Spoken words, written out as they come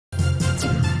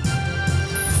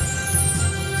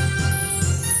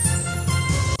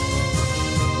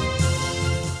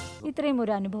ഇത്രയും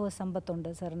ഒരു അനുഭവ സമ്പത്തുണ്ട്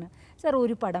സാറിന്. സാർ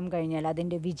ഒരു പടം കഴിഞ്ഞാൽ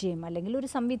അതിൻ്റെ വിജയം, അല്ലെങ്കിൽ ഒരു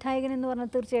സംവിധായകൻ എന്ന് പറഞ്ഞാൽ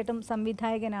തീർച്ചയായിട്ടും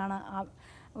സംവിധായകനാണ് ആ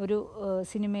ഒരു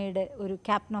സിനിമയുടെ ഒരു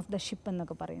ക്യാപ്റ്റൻ ഓഫ് ദ ഷിപ്പ്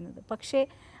എന്നൊക്കെ പറയുന്നത്. പക്ഷേ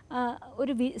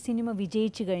ഒരു സിനിമ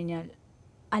വിജയിച്ചു കഴിഞ്ഞാൽ,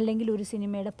 അല്ലെങ്കിൽ ഒരു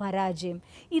സിനിമയുടെ പരാജയം,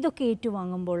 ഇതൊക്കെ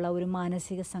ഏറ്റുവാങ്ങുമ്പോൾ ഉള്ള ഒരു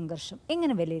മാനസിക സംഘർഷം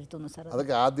എങ്ങനെ വിലയിരുത്തുന്നു സാർ?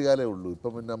 അതൊക്കെ ആദ്യകാലമേ ഉള്ളൂ.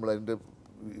 ഇപ്പം പിന്നെ നമ്മൾ അതിൻ്റെ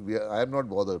ഐ ആം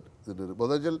നോട്ട് ബോതേഡ്. ഇതിൻ്റെ ഒരു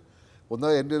ബോധവെച്ചാൽ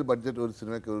ഒന്നാമത് എൻ്റെ ഒരു ബഡ്ജറ്റ്, ഒരു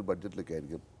സിനിമയ്ക്ക് ഒരു ബഡ്ജറ്റിലൊക്കെ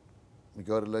ആയിരിക്കും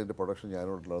മിക്കവാറും. അതിൻ്റെ പ്രൊഡക്ഷൻ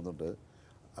ഞാനോട്ടുള്ളതുകൊണ്ട്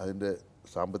അതിൻ്റെ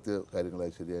സാമ്പത്തിക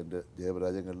കാര്യങ്ങളായി ശരി, അതിൻ്റെ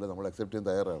ജയപരാജയങ്ങളിൽ നമ്മൾ അക്സെപ്റ്റ് ചെയ്യാൻ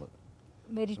തയ്യാറാണ്.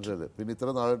 പിന്നെ ഇത്ര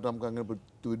നാളായിട്ട് നമുക്ക് അങ്ങനെ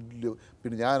തുല്യ,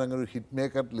 പിന്നെ ഞാൻ അങ്ങനെ ഒരു ഹിറ്റ്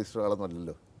മേക്കർ ലിസ്റ്റ്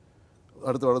ആളൊന്നുമല്ലല്ലോ.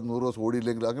 അടുത്ത അവിടെ 100 ദിവസം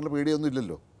ഓടിയില്ലെങ്കിൽ അങ്ങനെ പേടിയൊന്നും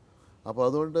ഇല്ലല്ലോ. അപ്പോൾ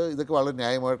അതുകൊണ്ട് ഇതൊക്കെ വളരെ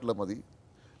ന്യായമായിട്ടുള്ള മതി.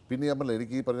 പിന്നെ ഞാൻ പറഞ്ഞില്ല,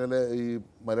 എനിക്ക് ഈ പറഞ്ഞ ഈ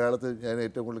മലയാളത്തിൽ ഞാൻ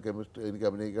ഏറ്റവും കൂടുതൽ കെമിസ്ട്രി എനിക്ക്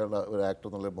അഭിനയിക്കാനുള്ള ഒരു ആക്ടർ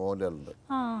എന്നുള്ള മോഹൻലാലുണ്ട്.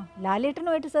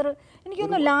 ലാലേട്ടനുമായിട്ട് സാർ എനിക്ക്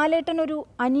തോന്നുന്നു ലാലേട്ടൻ ഒരു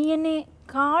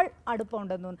അനിയനേക്കാൾ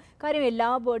അടുപ്പമുണ്ടെന്ന് തോന്നുന്നു. കാര്യം എല്ലാ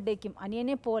ബർത്ത്ഡേക്കും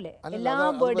അനിയനെ പോലെ എല്ലാ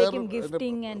ബർത്ത്ഡേക്കും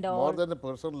gifting and more than A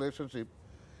personal relationship.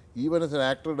 Even as an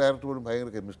actor director പോലും ഭയങ്കര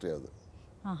കെമിസ്ട്രി അത്,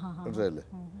 മനസ്സിലായില്ലേ?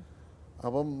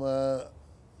 അപ്പം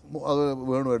അത്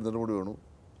വേണമായിരുന്നു, കൂടി വേണു.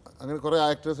 അങ്ങനെ കുറേ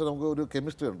ആക്ടേഴ്സ് നമുക്ക് ഒരു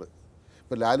കെമിസ്ട്രി ഉണ്ട്.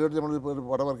 ഇപ്പോൾ ലാലുമായിട്ട് നമ്മളിപ്പോൾ ഒരു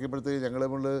പടം ഇറക്കിയപ്പോഴത്തേക്ക് ഞങ്ങൾ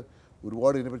നമ്മൾ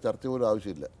ഒരുപാട് ഇതിനെപ്പറ്റി ചർച്ച പോലും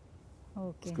ആവശ്യമില്ല,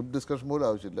 സ്ക്രിപ്റ്റ് ഡിസ്കഷൻ പോലും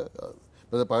ആവശ്യമില്ല.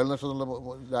 പകൽ നഷ്ടം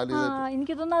ലാലു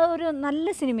എനിക്ക് തോന്നുന്നത് ഒരു നല്ല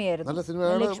സിനിമയായിരുന്നു. നല്ല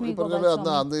സിനിമയാണ്. ഈ പറഞ്ഞാൽ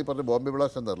അന്ന് ഈ പറഞ്ഞ ബോംബെ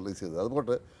ബ്ലാസ്റ്റ് എന്താ റിലീസ് ചെയ്തത്,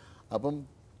 അതുപോട്ടെ. അപ്പം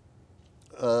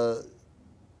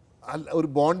ഒരു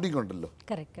ബോണ്ടിങ് ഉണ്ടല്ലോ,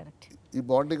 ഈ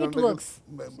ബോണ്ടിങ് ഉണ്ടെങ്കിൽ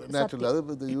നാച്ചുറലി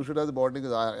അത് you should have the bonding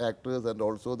with actors and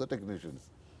also the technicians.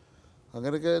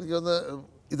 അങ്ങനെയൊക്കെ എനിക്ക് തോന്നുന്നു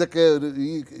ഇതൊക്കെ ഒരു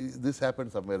ദിസ് ഹാപ്പൻ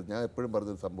സംവെയർ. ഞാൻ എപ്പോഴും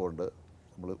പറഞ്ഞൊരു സംഭവമുണ്ട്.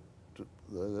 നമ്മൾ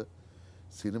അതായത്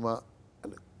സിനിമ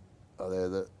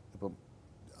അതായത് ഇപ്പം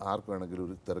ആർക്ക് വേണമെങ്കിലും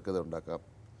ഒരു തിരക്കഥ ഉണ്ടാക്കാം,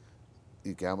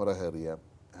 ഈ ക്യാമറ ഹയർ ചെയ്യാം,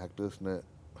 ആക്ടേഴ്സിനെ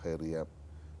ഹയർ ചെയ്യാം,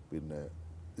 പിന്നെ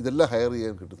ഇതെല്ലാം ഹയർ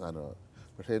ചെയ്യാൻ കിട്ടുന്ന സാധനമാണ്.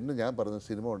 പക്ഷേ ഞാൻ പറഞ്ഞ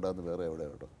സിനിമ ഉണ്ടാകുന്ന വേറെ എവിടെ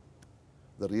കേട്ടോ.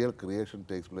 The real creation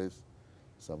takes place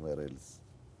somewhere else.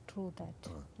 True that.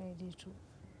 Very true.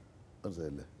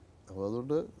 മനസ്സിലായില്ലേ? അപ്പോൾ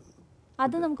അതുകൊണ്ട്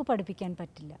അത് നമുക്ക് പഠിപ്പിക്കാൻ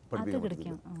പറ്റില്ല.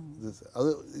 അത്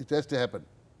ഇറ്റ് ഹാസ് ടു ഹാപ്പൻ.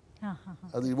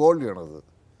 അത് ഇവോൾവ് ചെയ്യണം. അത്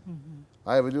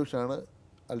ആ എവല്യൂഷനാണ്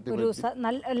അൾട്ടിമേറ്റ്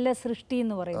നല്ല സൃഷ്ടി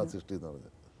എന്ന് പറയുന്നത്. ആ സൃഷ്ടി എന്ന്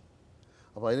പറഞ്ഞത്.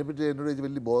 അപ്പോൾ അതിനെപ്പറ്റി എന്നോട്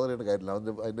വലിയ ബോധം ചെയ്യേണ്ട കാര്യമില്ല.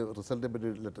 അതിൻ്റെ റിസൾട്ടിനെ പറ്റി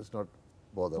let us not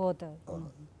bother.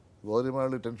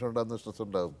 ബോധമായുള്ള tension ഉണ്ടാകുന്ന സ്ട്രെസ്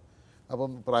ഉണ്ടാകും.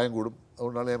 അപ്പം പ്രായം കൂടും.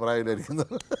 അതുകൊണ്ടാണ് ഞാൻ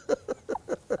പ്രായമില്ലായിരിക്കുന്നത്.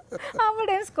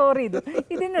 അവിടെ സ്കോർ ചെയ്തു.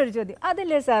 ഇതിനൊരു ചോദ്യം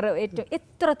അതല്ലേ സാറ്, ഏറ്റവും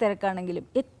എത്ര തിരക്കാണെങ്കിലും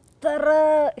എത്ര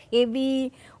ഹെവി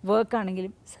വർക്ക്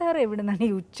ആണെങ്കിലും സാർ എവിടെ നിന്നാണ്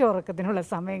ഈ ഉച്ച ഉറക്കത്തിനുള്ള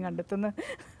സമയം കണ്ടെത്തുന്നത്?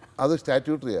 അത്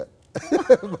സ്റ്റാറ്റ്യൂട്ടറിയാണ്,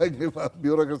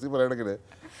 ബ്യൂറോക്രസി പറയണമെങ്കിൽ.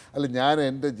 അല്ല, ഞാൻ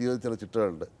എൻ്റെ ജീവിതത്തിൽ ചില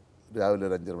ചിട്ടകളുണ്ട്. രാവിലെ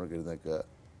ഒരു 5:30 മണിക്ക് എഴുന്നേൽക്കുക,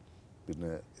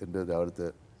 പിന്നെ എൻ്റെ രാവിലത്തെ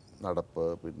നടപ്പ്,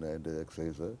 പിന്നെ എൻ്റെ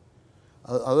എക്സസൈസ്,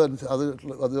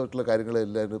 അതുമായിട്ടുള്ള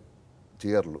കാര്യങ്ങളെല്ലാം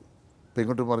ചെയ്യാറുള്ളൂ. ഇപ്പം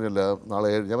ഇങ്ങോട്ടും പറഞ്ഞില്ല നാളെ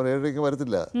ഞാൻ 7:30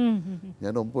 വരത്തില്ല,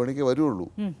 ഞാൻ 9 മണിക്ക് വരുള്ളൂ.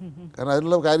 കാരണം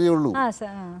അതിനുള്ള കാര്യമേ ഉള്ളൂ.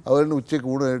 അതുകൊണ്ട് ഉച്ചയ്ക്ക്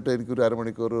ഊണ് കഴിഞ്ഞിട്ട് എനിക്കൊരു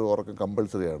അരമണിക്കൂർ ഉറക്കം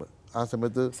കമ്പൾസറിയാണ്. ആ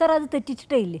സമയത്ത്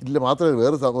ഇല്ല. മാത്രമല്ല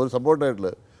വേറെ ഒരു സംഭവം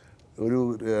ഉണ്ടായിട്ടില്ല. ഒരു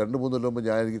 2-3 കൊല്ലം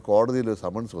മുമ്പ് എനിക്ക് കോടതിയിൽ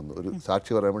സമൻസ് വന്നു. ഒരു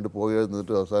സാക്ഷി പറയാൻ വേണ്ടി പോയി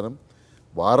നിന്നിട്ട് അവസാനം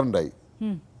വാറണ്ടായി.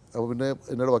 അപ്പോൾ പിന്നെ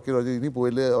എന്നോട് വക്കീൽ പറഞ്ഞു ഇനി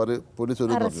പോയില്ലേ അവർ പോലീസ്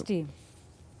വരും പറഞ്ഞു.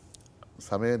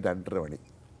 സമയം 2:30 മണി.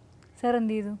 സാർ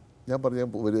എന്ത് ചെയ്തു? ഞാൻ പറഞ്ഞു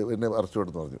എന്നെ അറസ്റ്റ്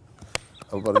കൊടുത്തെന്ന് പറഞ്ഞു.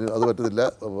 അപ്പോൾ പറഞ്ഞു അത് പറ്റത്തില്ല,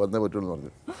 വന്നേ പറ്റുള്ളൂ എന്ന്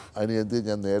പറഞ്ഞു. അതിന് എന്ത്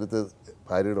ഞാൻ നേരത്തെ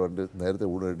ഭാര്യയുടെ വണ്ടി നേരത്തെ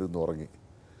ഊണ് കഴിഞ്ഞിട്ട് ഉറങ്ങി.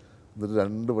 എന്നിട്ട്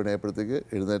 2 മണിയായപ്പോഴത്തേക്ക്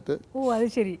എഴുന്നേറ്റ്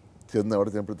ചെന്ന് അവിടെ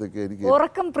ചെന്നപ്പോഴത്തേക്ക് എനിക്ക്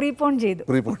പ്രീപോൺ ചെയ്തു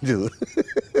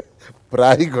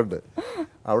പ്രായിക്കൊണ്ട്.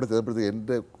 അവിടെ ചെന്നപ്പോഴത്തേക്ക്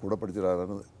എൻ്റെ കൂടെ പഠിച്ച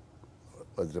ഒരാളാണ്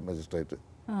മജിസ്ട്രേറ്റ്.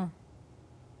 ആ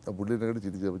പുള്ളി എന്നെ കണ്ട്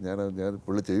ചിരിച്ചപ്പോൾ ഞാൻ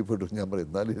പുള്ളി ചെയ്യപ്പെട്ടു. ഞാൻ പറയും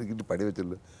എന്നാലും എനിക്ക് പണി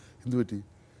വെച്ചല്ലോ, എന്ത് പറ്റി?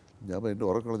 ഞാൻ എൻ്റെ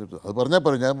ഉറക്കം കളഞ്ഞിട്ട് അത് പറഞ്ഞാൽ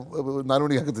പറയും ഞാൻ 4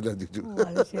 മണിയാക്കത്തില്ല ചോദിച്ചു.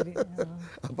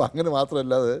 അപ്പോൾ അങ്ങനെ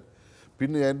മാത്രമല്ലാതെ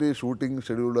പിന്നെ എൻ്റെ ഷൂട്ടിംഗ്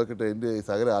ഷെഡ്യൂളൊക്കെ ഇട്ട് എൻ്റെ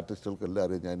സകല ആർട്ടിസ്റ്റുകൾക്കെല്ലാം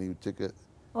അറിയാം ഞാൻ ഈ ഉച്ചയ്ക്ക്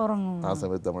ആ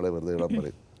സമയത്ത് നമ്മളെ വെറുതെ ഇടാൻ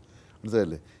പറയും.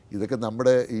 മനസ്സിലല്ലേ? ഇതൊക്കെ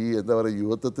നമ്മുടെ ഈ എന്താ പറയുക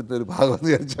യുവത്വത്തിൻ്റെ ഒരു ഭാഗമെന്ന്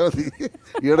വിചാരിച്ചാൽ മതി.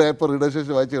 ഈയിടെ ഇപ്പോൾ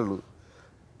റിലേഷൻഷിപ്പ് വായിച്ചേ ഉള്ളൂ.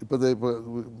 ഇപ്പോഴത്തെ ഇപ്പോൾ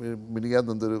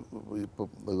മിനിയാന്ന് എന്തൊരു ഇപ്പം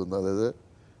അതായത്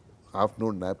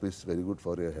afternoon nap is very good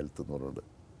for your health എന്ന് പറഞ്ഞുകൊണ്ട്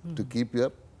ടു കീപ്പ്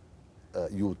യുവർ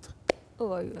യൂത്ത്.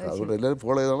 അതുകൊണ്ട് എല്ലാവരും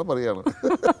ഫോളോ ചെയ്താണ് പറയുകയാണ്.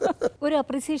 ഒരു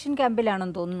അപ്രിസിയേഷൻ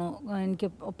ക്യാമ്പിലാണെന്ന് തോന്നുന്നു, എനിക്ക്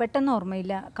പെട്ടെന്ന്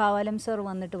ഓർമ്മയില്ല. കാവാലം സർ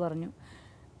വന്നിട്ട് പറഞ്ഞു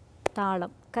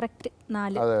താളം കറക്റ്റ്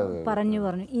 4 പറഞ്ഞു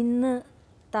ഇന്ന്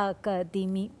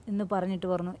തിമി എന്ന് പറഞ്ഞിട്ട്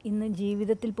പറഞ്ഞു ഇന്ന്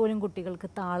ജീവിതത്തിൽ പോലും കുട്ടികൾക്ക്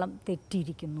താളം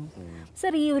തെറ്റിയിരിക്കുന്നു.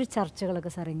 സർ ഈ ഒരു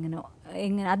ചർച്ചകളൊക്കെ സാർ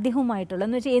എങ്ങനെ അദ്ദേഹവുമായിട്ടുള്ള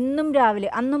എന്ന് വെച്ചാൽ എന്നും രാവിലെ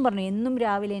അന്നും പറഞ്ഞു എന്നും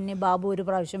രാവിലെ എന്നെ ബാബു ഒരു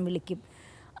പ്രാവശ്യം വിളിക്കും.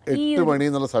 8 മണി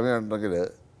എന്നുള്ള സമയം ഉണ്ടെങ്കിൽ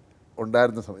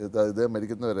ഉണ്ടായിരുന്ന സമയത്ത് ഇദ്ദേഹം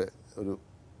മരിക്കുന്നവരെ ഒരു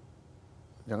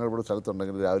ഞങ്ങളിവിടെ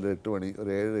സ്ഥലത്തുണ്ടെങ്കിൽ രാവിലെ 8 മണി ഒരു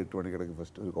 7-8 മണിക്കിടയ്ക്ക്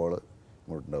ഫസ്റ്റ് ഒരു കോള്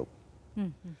ഇങ്ങോട്ടുണ്ടാവും.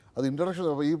 അത് ഇൻട്രൊഡക്ഷൻ.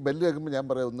 അപ്പോൾ ഈ ബെല്ല് കേൾക്കുമ്പോൾ ഞാൻ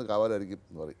പറയാം ഒന്ന് കാവാലായിരിക്കും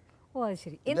എന്ന് പറയും. ഓ അത്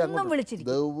ശരി. എന്നും വിളിച്ചിരിക്കും.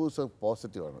 ദിവസം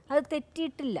പോസിറ്റീവാണ്. അത്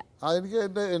തെറ്റിയിട്ടില്ല. എനിക്ക്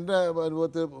എൻ്റെ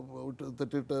അനുഭവത്തിൽ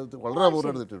തെറ്റിയിട്ട് വളരെ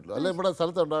അപൂർവമായിട്ട് തെറ്റിയിട്ടുള്ളൂ. അല്ല ഇവിടെ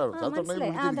സ്ഥലത്തുണ്ടാകണം. സ്ഥലത്തുണ്ടെങ്കിൽ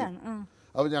വിളിച്ചിരിക്കും.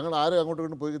 അപ്പോൾ ഞങ്ങൾ ആരും അങ്ങോട്ടും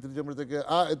ഇങ്ങോട്ടും പോയി തിരിച്ചുമ്പോഴത്തേക്ക്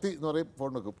എത്തി എന്ന് പറയും,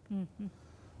 ഫോൺ വെക്കും.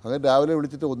 അങ്ങനെ രാവിലെ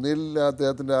വിളിച്ചിട്ട് ഒന്നിൽ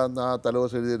അദ്ദേഹത്തിൻ്റെ ആ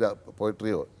തലേദിവസം എഴുതിയ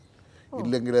പോയട്രിയോ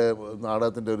ഇല്ലെങ്കിൽ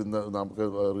നാടകത്തിൻ്റെ ഒരു നമുക്ക്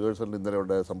റിഹേഴ്സലിന് ഇന്നലെ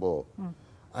ഉണ്ടായ സംഭവമോ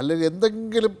അല്ലെങ്കിൽ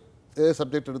എന്തെങ്കിലും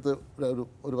സബ്ജക്റ്റ് എടുത്ത്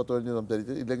ഒരു 10-15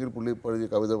 സംസാരിച്ച് ഇല്ലെങ്കിൽ പുള്ളി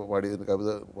കവിത പാടി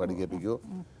കേൾപ്പിക്കുകയോ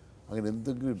അങ്ങനെ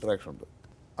എന്തെങ്കിലും ഇൻട്രാക്ഷൻ ഉണ്ട്.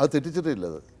 അത് തെറ്റിച്ചിട്ടില്ല.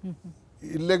 അത്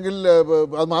ഇല്ലെങ്കിൽ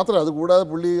അത് മാത്രമല്ല, അത് കൂടാതെ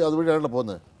പുള്ളി അതുവഴിയാണല്ലോ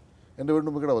പോകുന്നത്. എൻ്റെ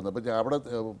വീടിന് മുമ്പിൽ വന്നത്. അപ്പം അവിടെ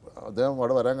അദ്ദേഹം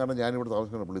അവിടെ വരാൻ കാരണം ഞാനിവിടെ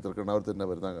താമസിക്കണം. പുള്ളി തൃക്കണ്ണാപുരത്ത് തന്നെ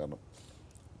വരുന്ന കാരണം.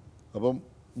 അപ്പം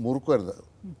മുറുക്കുമായിരുന്നു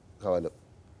കാവാലം.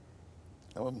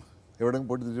 അപ്പം എവിടെയെങ്കിലും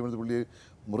പോയിട്ട് തിരിച്ചുമ്പോൾ പുള്ളി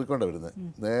മുറുക്കൊണ്ടാണ് വരുന്നത്.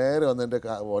 നേരെ വന്ന് എൻ്റെ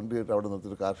വണ്ടിയിട്ട് അവിടെ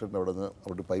നിർത്തിയിട്ട് കാർ ഷെഡിൻ്റെ അവിടെ നിന്ന്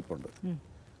അവിടെ പൈപ്പുണ്ട്,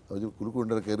 അവർ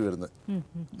കുലുക്കുകൊണ്ടൊക്കെ കയറി വരുന്നത്.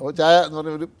 അപ്പോൾ ചായ എന്ന്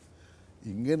പറഞ്ഞ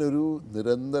ഇങ്ങനൊരു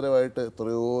നിരന്തരമായിട്ട്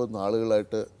എത്രയോ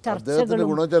നാളുകളായിട്ട് അദ്ദേഹത്തിൻ്റെ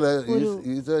ഗുണം വെച്ചാൽ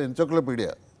ഈസ് എൻസൈക്ലോപീഡിയ.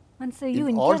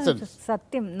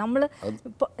 സത്യം നമ്മൾ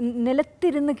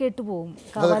നിലത്തിരുന്ന് കേട്ടു പോകും.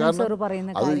 അത്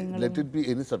let it be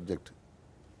any subject.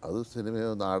 അത്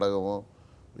സിനിമയോ നാടകമോ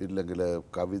ഇല്ലെങ്കിൽ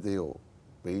കവിതയോ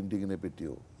പെയിൻറ്റിങ്ങിനെ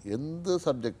പറ്റിയോ എന്ത്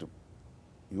സബ്ജക്റ്റും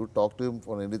you talk to him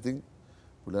for anything.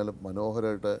 പുള്ളി നല്ല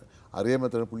മനോഹരമായിട്ട് അറിയാൻ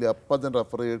പറ്റുന്ന പുള്ളി അപ്പം തന്നെ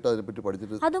റെഫർ ചെയ്തിട്ട് അതിനെപ്പറ്റി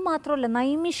പഠിച്ചിട്ട്. അത് മാത്രമല്ല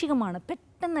നൈമിഷികമാണ്,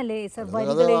 പെട്ടെന്നല്ലേ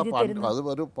അത്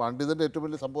ഒരു പണ്ഡിതൻ്റെ ഏറ്റവും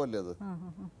വലിയ സംഭവമല്ലേ അത്,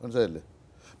 മനസ്സിലായില്ലേ?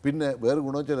 പിന്നെ വേറെ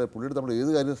ഗുണം വെച്ചാൽ പുള്ളിയുടെ നമ്മൾ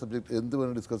ഏത് കാര്യം സബ്ജക്റ്റ് എന്ത്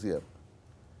വേണം ഡിസ്കസ് ചെയ്യാം,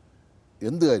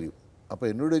 എന്ത് കാര്യം. അപ്പോൾ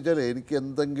എന്നോട് ചോദിച്ചാൽ എനിക്ക്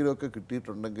എന്തെങ്കിലുമൊക്കെ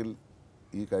കിട്ടിയിട്ടുണ്ടെങ്കിൽ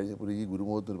ഈ കഴിഞ്ഞ ഈ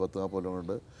ഗുരുമുഖത്തിന് 10-40 കൊല്ലം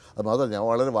കൊണ്ട് അത് മാത്രമല്ല ഞാൻ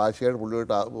വളരെ വാശിയായിട്ട്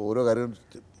പുള്ളിയായിട്ട് ഓരോ കാര്യം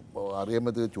അറിയാൻ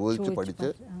പറ്റി ചോദിച്ച് പഠിച്ച്,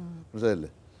 മനസ്സിലായില്ലേ?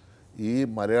 ഈ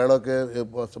മലയാളമൊക്കെ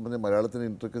സംബന്ധിച്ച് മലയാളത്തിന്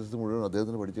ഇൻട്രിക്കസീസ് മുഴുവൻ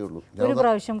അദ്ദേഹത്തിന് പഠിച്ചേ ഉള്ളൂ. ഒരു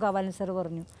പ്രാവശ്യം കാവാലൻ സാർ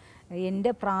പറഞ്ഞു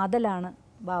എൻ്റെ പ്രാതലാണ്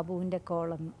ബാബുവിൻ്റെ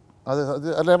കോളെന്ന്. അതെ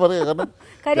അല്ല ഞാൻ പറയാം.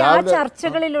 കാരണം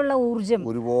ചർച്ചകളിലുള്ള ഊർജ്ജം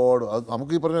ഒരുപാട്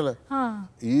നമുക്ക് ഈ പറഞ്ഞല്ലേ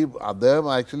ഈ അദ്ദേഹം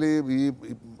ആക്ച്വലി ഈ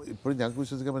ഇപ്പോഴും ഞങ്ങൾക്ക്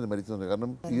വിശ്വസിക്കാൻ പറ്റും മരിക്കുന്നുണ്ട്.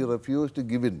 കാരണം ഈ refuse to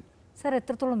give in. Sir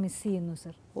എത്രത്തോളം മിസ് ചെയ്യുന്നു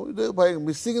സാർ? ഇത്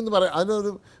മിസ്സിംഗ് എന്ന് പറയാം.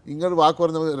 അതിനൊരു ഇങ്ങനെ വാക്ക്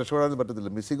പറഞ്ഞ് നമുക്ക് രക്ഷപ്പെടാൻ പറ്റത്തില്ല.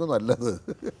 മിസ്സിംഗ് ഒന്നും അല്ലത്.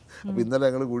 അപ്പോൾ ഇന്നലെ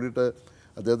ഞങ്ങൾ കൂടിയിട്ട്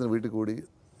അദ്ദേഹത്തിന് വീട്ടിൽ കൂടി.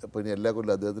 അപ്പോൾ ഇനി എല്ലാ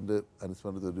കൊല്ലം അദ്ദേഹത്തിൻ്റെ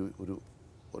അനുസ്മരണത്തിൽ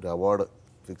ഒരു അവാർഡ്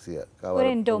ഫിക്സ് ചെയ്യുക,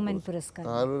 ഒരു പുരസ്കാരം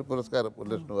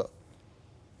 1 ലക്ഷം രൂപ.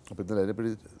 അപ്പോൾ ഇന്നലെ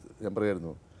അതിനെപ്പറ്റി ഞാൻ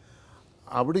പറയായിരുന്നു.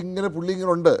 അവിടെ ഇങ്ങനെ പുള്ളി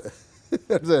ഇങ്ങനെ ഉണ്ട്,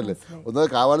 മനസ്സിലല്ലേ? ഒന്നാമത്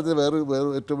കാവാലത്തിന് വേറെ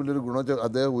ഏറ്റവും വലിയൊരു ഗുണം വെച്ചാൽ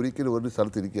അദ്ദേഹം ഒരിക്കലും ഒരു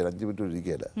സ്ഥലത്ത് ഇരിക്കുകയില്ല, 5 മിനിറ്റ്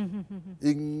ഇരിക്കുകയില്ല.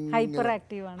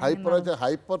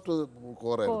 Hyper to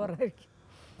കോറായിരുന്നു.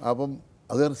 അപ്പം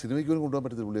അത് കാരണം സിനിമയ്ക്ക് പോലും കൊണ്ടുപോകാൻ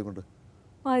പറ്റത്തില്ല പുള്ളിയെ കൊണ്ട്.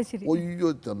 ഒയ്യോ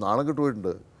നാണം കെട്ട്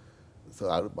പോയിട്ടുണ്ട്.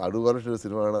 അടുവാർഷ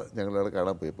സിനിമ ഞങ്ങളവിടെ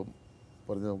കാണാൻ പോയി. അപ്പം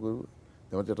പറഞ്ഞു നമുക്ക്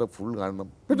ഞാൻ ചേട്ടാ ഫുൾ കാണണം.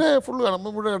 പിന്നെ ഫുൾ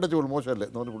കാണണം മുഴുവൻ കണ്ടു മോശമല്ലേ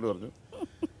എന്ന് പുള്ളി പറഞ്ഞു.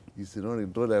 ഈ സിനിമ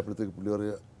ഇൻ്റർവ്യൂ ആയപ്പോഴത്തേക്ക് പുള്ളി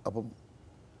പറയുക, അപ്പം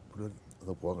പുള്ളി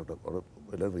അത് പോകാൻ കേട്ടോ അവിടെ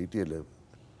എല്ലാവരും വെയിറ്റ് ചെയ്യല്ലേ.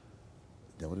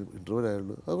 ഞാൻ ഒരു ഇൻ്റർവ്യൂ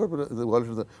ആയുള്ളൂ, അത് കുഴപ്പമില്ല, ഇത്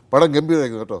വാലിഷ് പടം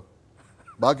ഗംഭീരമായിരിക്കും കേട്ടോ,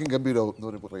 ബാക്കിയും ഗംഭീരമാവും എന്ന്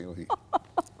പറഞ്ഞ് പറയും മതി.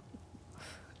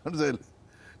 മനസ്സിലായില്ലേ?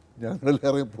 ഞങ്ങളെല്ലാം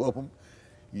ഇറങ്ങി പോകുമ്പം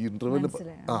ഈ ഇൻ്റർവ്യൂവിൽ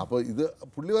അപ്പോൾ ഇത്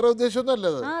പുള്ളി വേറെ ഉദ്ദേശമൊന്നും അല്ല.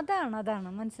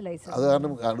 അത്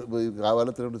കാരണം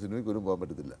കാവാലത്തിനോട് സിനിമയ്ക്ക് പോലും പോകാൻ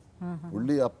പറ്റത്തില്ല.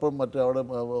 പുള്ളി അപ്പം മറ്റേ അവിടെ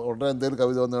ഉടനെ എന്തെങ്കിലും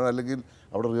കവിത വന്നോ അല്ലെങ്കിൽ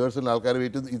അവിടെ റിഹേഴ്സലിന് ആൾക്കാർ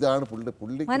വെയിറ്റ് ചെയ്ത് ഇതാണ് പുള്ളി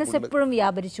എപ്പോഴും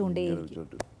വ്യാപരിച്ചുകൊണ്ടേ.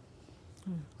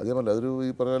 അതേപോലെ അതൊരു ഈ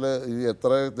പറഞ്ഞ പോലെ ഈ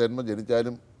എത്ര ജന്മം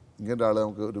ജനിച്ചാലും ഇങ്ങനത്തെ ആളെ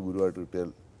നമുക്ക് ഒരു ഗുരുവായിട്ട്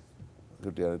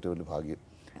കിട്ടിയാണ് ഏറ്റവും വലിയ ഭാഗ്യം.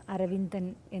 അരവിന്ദൻ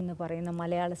എന്ന് പറയുന്ന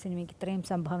മലയാള സിനിമയ്ക്ക് ഇത്രയും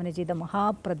സംഭാവന ചെയ്ത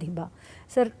മഹാപ്രതിഭ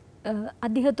സർ,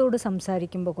 അദ്ദേഹത്തോട്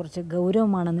സംസാരിക്കുമ്പോൾ കുറച്ച്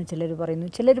ഗൗരവമാണെന്ന് ചിലർ പറയുന്നു,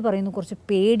 ചിലർ പറയുന്നു കുറച്ച്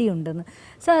പേടിയുണ്ടെന്ന്.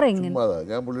 സാർ എങ്ങനെ?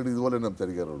 ഞാൻ പുള്ളിയോട് ഇതുപോലെ തന്നെ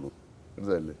സംസാരിക്കാറുള്ളൂ,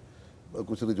 മനസ്സിലായില്ലേ?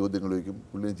 കുശല ചോദ്യങ്ങൾ ചോദിക്കും,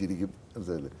 പുള്ളിയും ചിരിക്കും,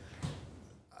 മനസ്സിലായില്ലേ?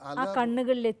 ആ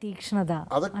കണ്ണുകളിലെ തീക്ഷ്ണത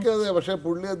അതൊക്കെ അതെ. പക്ഷേ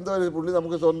പുള്ളി എന്താ പുള്ളി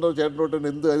നമുക്ക് സ്വന്തം ചേട്ടനോട്ട് തന്നെ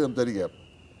എന്ത് കാര്യം സംസാരിക്കാം.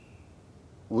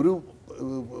 ഒരു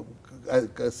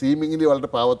സീമിങ്ങിലി വളരെ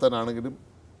പാവത്താനാണെങ്കിലും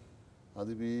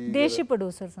അത്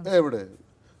ദേഷ്യപ്പെടുമോ സർ? എവിടെ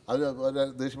അത്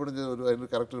ദേഷ്യപ്പെടുന്ന അതിന്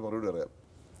കറക്റ്റ് മറുപടി അറിയാം.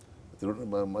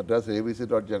 മദ്രാസ് ABC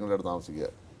ഞങ്ങളുടെ അവിടെ താമസിക്കുക.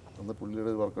 അന്ന് പുള്ളിയുടെ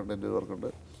ഒരു വർക്കുണ്ട്, എൻ്റെ ഒരു വർക്കുണ്ട്.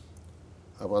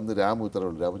 അപ്പോൾ അന്ന് രാമു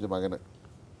ഉത്തരവുള്ളൂ, രാമുച്ച മകന്.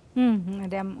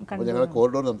 അപ്പോൾ ഞങ്ങൾ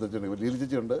കോറിഡോർ സംസാരിച്ചിട്ടുണ്ട്.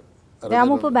 ലീലിച്ചിട്ടുണ്ട്,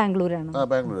 ബാംഗ്ലൂരാണ്.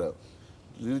 ബാംഗ്ലൂരാണ്.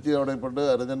 ലീലിച്ചി അവിടെ ഇപ്പോൾ ഉണ്ട്.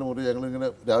 അരഞ്ഞൻ്റെ മുറി ഞങ്ങളിങ്ങനെ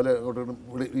രാവിലെ അങ്ങോട്ട്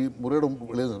ഈ മുറിയുടെ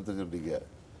വെളിയിൽ സംസാരിച്ചുകൊണ്ടിരിക്കുക.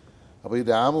 അപ്പോൾ ഈ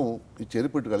രാമു ഈ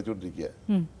ചെരുപ്പിട്ട് കളിച്ചുകൊണ്ടിരിക്കുക.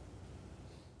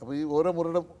 അപ്പോൾ ഈ ഓരോ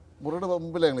മുറിയുടെ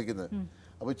മുമ്പിലാണ് കളിക്കുന്നത്.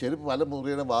 അപ്പോൾ ചെരുപ്പ് പല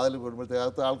മുറിയുടെ വാതിൽ വീടുമ്പോഴത്തേക്ക്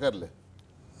അകത്ത് ആൾക്കാരല്ലേ.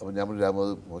 അപ്പം ഞാൻ രാമു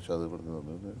അത് മോശം അത് പറഞ്ഞു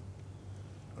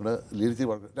അവിടെ ലീലിച്ചി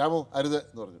പറഞ്ഞു രാമു അരുത്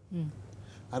എന്ന് പറഞ്ഞു.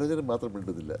 അരുതിന് മാത്രം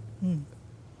മിണ്ടുന്നില്ല.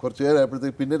 കുറച്ച് നേരം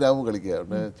ആയപ്പോഴത്തേക്ക് പിന്നെ രാമു കളിക്കുക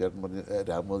ഉടനെ ചേട്ടൻ പറഞ്ഞു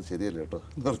രാമു അത് ശരിയല്ല കേട്ടോ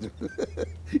എന്ന് പറഞ്ഞു.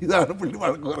 ഇതാണ് പുള്ളി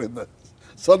വഴക്ക് പറയുന്നത്.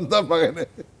 സ്വന്തം മകനെ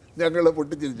ഞങ്ങളെ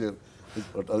പൊട്ടിച്ചിരിച്ചു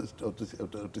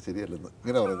ഒട്ട് ശരിയല്ലെന്ന്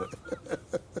ഇങ്ങനെ പറയുന്നത്.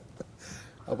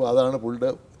 അപ്പോൾ അതാണ് പുള്ളിയുടെ.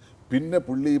 പിന്നെ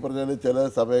പുള്ളി ഈ പറഞ്ഞാൽ ചില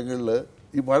സമയങ്ങളിൽ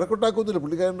ഈ വഴക്കുണ്ടാക്കുന്നില്ല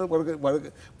പുള്ളിക്കാരൻ്റെ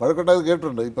വഴക്കുണ്ടാക്കി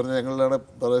കേട്ടിട്ടുണ്ട്. ഈ പറഞ്ഞ ഞങ്ങളുടെ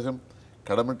പ്രദേശം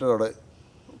കടമറ്റയുടെ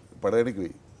പടയണിക്ക്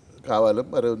പോയി. കാവാലം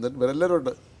വരവുന്നൻ ഇവരെല്ലാവരും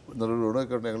ഉണ്ട്.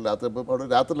 ഒക്കെ ഉണ്ട്. ഞങ്ങൾ രാത്രി അവിടെ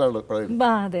രാത്രിയിലാണ് പടയണി.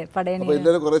 അപ്പോൾ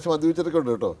എല്ലാവരും കുറേശ്ശെ മദ്യപിച്ചിട്ടൊക്കെ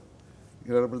ഉണ്ട് കേട്ടോ.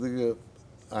 ഇങ്ങനെ ആയപ്പോഴത്തേക്ക്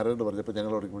ആരാണ്ട് പറഞ്ഞപ്പോൾ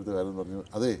ഞങ്ങൾ ഓടിക്കുമ്പോഴത്തേക്ക് ആരെന്ന് പറഞ്ഞു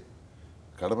അതേ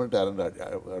കടമറ്റ ആരൻ്റെ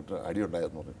അടി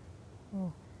ഉണ്ടായെന്ന് പറഞ്ഞു.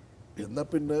 എന്നാൽ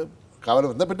പിന്നെ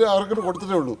കാവാലം എന്നാൽ പിന്നെ അവർക്കൊക്കെ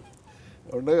കൊടുത്തിട്ടേ ഉള്ളൂ.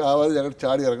 അതുകൊണ്ട് കാവാലം ഞങ്ങൾ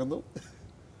ചാടി ഇറങ്ങുന്നു.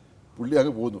 പുള്ളി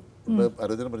അങ്ങ് പോകുന്നു.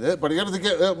 ആലോചന പറഞ്ഞു പഠിക്കാൻ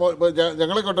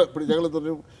ഞങ്ങളെ കൊണ്ട് ഞങ്ങൾ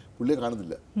പറഞ്ഞു പുള്ളിയെ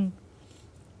കാണുന്നില്ല.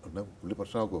 ഉടനെ പുള്ളി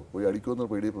പ്രശ്നമാക്കുമോ പോയി അടിക്കുമെന്ന്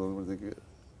പേടി പോകുമ്പോഴത്തേക്ക്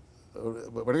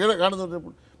പഠിക്കാനെ കാണുന്ന പറഞ്ഞാൽ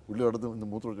പുള്ളി അവിടെ നിന്ന്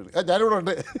മൂത്രം വെച്ചിട്ട് ഞാനിവിടെ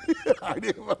ഉണ്ട്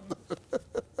അടിയൊക്കെ വന്നു.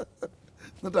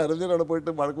 എന്നിട്ട് അരഞ്ജനവിടെ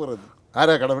പോയിട്ട് വഴക്ക് പറയുന്നു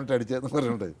ആരാ കടമിട്ട് അടിച്ചതെന്ന്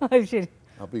പറഞ്ഞിട്ടുണ്ട്.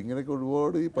 അപ്പം ഇങ്ങനെയൊക്കെ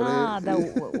ഒരുപാട് ഈ പഴയ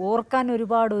ഓർക്കാൻ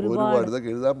ഒരുപാട് ഇതൊക്കെ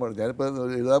എഴുതാൻ പാടില്ല. ഞാനിപ്പോൾ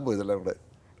എഴുതാൻ പോയതല്ല അവിടെ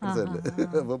മനസ്സിലല്ലേ.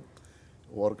 അപ്പം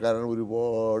ഓർക്കാനാണ്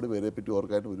ഒരുപാട് പേരെ പറ്റി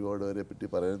ഓർക്കാനും ഒരുപാട് പേരെ പറ്റി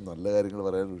പറയാനും നല്ല കാര്യങ്ങൾ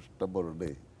പറയാനും ഇഷ്ടം പോലെ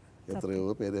ഉണ്ടേ. എത്രയോ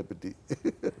പേരെ പറ്റി.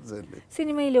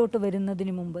 സിനിമയിലോട്ട്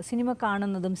വരുന്നതിന് മുമ്പ് സിനിമ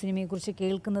കാണുന്നതും സിനിമയെക്കുറിച്ച്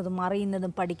കേൾക്കുന്നതും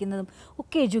അറിയുന്നതും പഠിക്കുന്നതും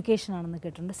ഒക്കെ എഡ്യൂക്കേഷൻ ആണെന്ന്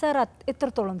കേട്ടിട്ടുണ്ട്. സാർ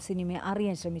എത്രത്തോളം സിനിമയെ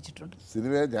അറിയാൻ ശ്രമിച്ചിട്ടുണ്ട്?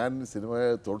 ഞാൻ സിനിമയെ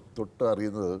തൊട്ട്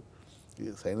അറിയുന്നത് ഈ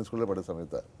സൈനിക് സ്കൂളിൽ പഠിച്ച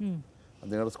സമയത്താണ്.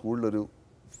 അന്ന് ഞങ്ങളുടെ സ്കൂളിലൊരു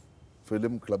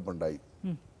ഫിലിം ക്ലബ് ഉണ്ടായി.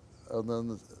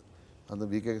 അന്ന്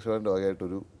വി കെ കൃഷ്ണൻ്റെ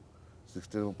വകയായിട്ടൊരു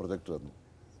 16 പ്രൊജക്റ്റ് വന്നു.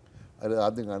 അതിൽ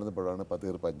ആദ്യം കാണുന്നപ്പോഴാണ്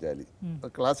പത്തേർ പഞ്ചാലി.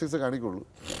 ക്ലാസിക്സ് കാണിക്കുള്ളൂ.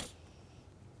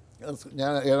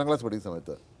 ഞാൻ 7ാം ക്ലാസ് പഠിക്കുന്ന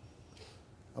സമയത്ത്.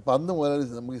 അപ്പോൾ അന്ന് മുതൽ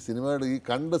നമുക്ക് ഈ സിനിമയുടെ ഈ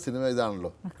കണ്ട സിനിമ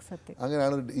ഇതാണല്ലോ.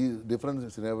 അങ്ങനെയാണ് ഈ ഡിഫറൻറ്റ്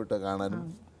സിനിമ വിട്ട് കാണാനും.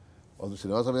 ഒന്ന്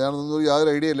സിനിമാ സംവിധാനമൊന്നും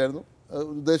യാതൊരു ഐഡിയ ഇല്ലായിരുന്നു,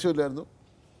 ഉദ്ദേശമില്ലായിരുന്നു.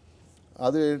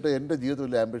 അത് കഴിഞ്ഞിട്ട് എൻ്റെ ജീവിതത്തിൽ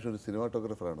വലിയ ആംബിഷൻ ഒരു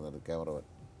സിനിമാറ്റോഗ്രാഫറാണ്, ക്യാമറമാൻ.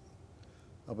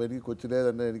 അപ്പോൾ എനിക്ക് കൊച്ചിലെ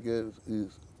തന്നെ എനിക്ക് ഈ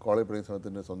കോളേജ് പഠിക്കുന്ന സമയത്ത്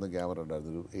തന്നെ സ്വന്തം ക്യാമറ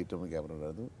ഉണ്ടായിരുന്നു. ഒരു 8mm ക്യാമറ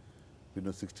ഉണ്ടായിരുന്നു.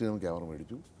 പിന്നെ 16mm ക്യാമറ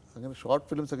മേടിച്ചു. അങ്ങനെ ഷോർട്ട്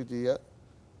ഫിലിംസൊക്കെ ചെയ്യുക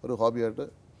ഒരു ഹോബിയായിട്ട്.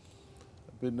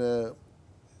 പിന്നെ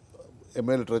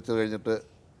MA ലിറ്ററേച്ചർ കഴിഞ്ഞിട്ട്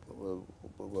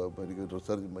എനിക്ക്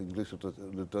റിസർച്ച് ഇംഗ്ലീഷ്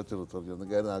ലിറ്ററേച്ചർ റിസർച്ച്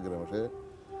എന്നൊക്കെയായിരുന്നു ആഗ്രഹം. പക്ഷേ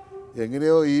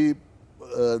എങ്ങനെയോ ഈ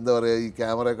എന്താ പറയുക ഈ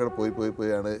ക്യാമറയൊക്കെ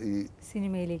പോയാണ് ഈ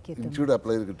സിനിമയിലേക്ക് ഇൻസ്റ്റിറ്റ്യൂട്ട്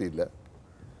അപ്ലൈ ചെയ്ത് കിട്ടിയില്ല.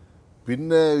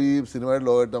 പിന്നെ ഈ സിനിമയുടെ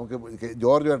ലോകമായിട്ട് നമുക്ക്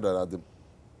ജോർജായിട്ടാണ് ആദ്യം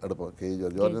അടുപ്പം.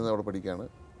 ജോർജിൽ അവിടെ പഠിക്കുകയാണ്.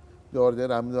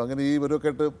 ജോർജ് രാമജു അങ്ങനെ ഈ ഇവരൊക്കെ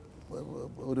ആയിട്ട്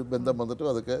ഒരു ബന്ധം വന്നിട്ട്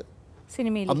അതൊക്കെ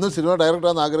അന്ന് സിനിമ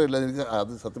ഡയറക്ടറാണെന്ന് ആഗ്രഹമില്ല എനിക്ക്.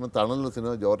 അത് സത്യം തണലുള്ള സിനിമ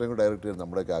ജോർജയും കൂടെ ഡയറക്റ്റ് ചെയ്യുന്നത്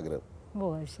നമ്മുടെയൊക്കെ ആഗ്രഹം.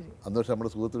 അന്ന് പക്ഷേ നമ്മുടെ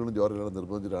സുഹൃത്തുക്കളും ജോർജിനെ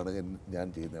നിർബന്ധിച്ചിട്ടാണ് ഞാൻ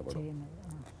ചെയ്യുന്ന പടം.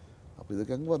 അപ്പോൾ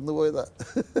ഇതൊക്കെ അങ്ങ് വന്നു പോയതാ.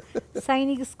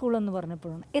 സൈനിക സ്കൂൾ എന്ന്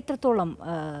പറഞ്ഞപ്പോഴാണ് എത്രത്തോളം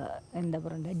എന്താ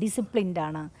പറയുക ഡിസിപ്ലിൻഡ്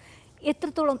ആണ്,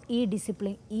 എത്രത്തോളം ഈ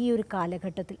ഡിസിപ്ലിൻ ഈ ഒരു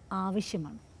കാലഘട്ടത്തിൽ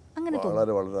ആവശ്യമാണ്? അങ്ങനെ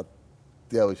വളരെ വളരെ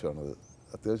അത്യാവശ്യമാണത്.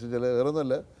 അത്യാവശ്യം ചില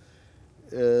വേറൊന്നുമല്ല,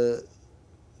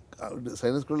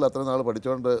 സൈനിക് സ്കൂളിൽ അത്ര നാൾ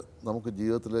പഠിച്ചുകൊണ്ട് നമുക്ക്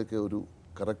ജീവിതത്തിലേക്ക് ഒരു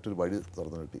കറക്റ്റ് ഒരു വഴി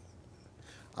തുറന്നു കിട്ടി.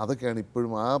 അതൊക്കെയാണ്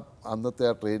ഇപ്പോഴും അന്നത്തെ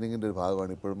ആ ട്രെയിനിങ്ങിൻ്റെ ഒരു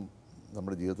ഭാഗമാണ് ഇപ്പോഴും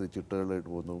നമ്മുടെ ജീവിതത്തിൽ ചിട്ടകളിലായിട്ട്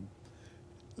പോകുന്നതും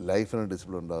ലൈഫിന്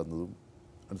ഡിസിപ്ലിൻ ഉണ്ടാകുന്നതും.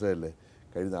 മനസ്സിലായില്ലേ?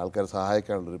 കഴിയുന്ന ആൾക്കാരെ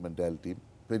സഹായിക്കാനുള്ളൊരു മെൻറ്റാലിറ്റിയും.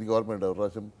 ഇപ്പോൾ എനിക്ക് ഓർമ്മയുണ്ട് ഒരു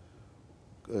പ്രാവശ്യം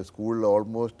സ്കൂളിൽ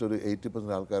ഓൾമോസ്റ്റ് ഒരു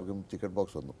 80% ആൾക്കാർക്കും ചിക്കൻ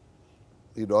പോക്സ് വന്നു.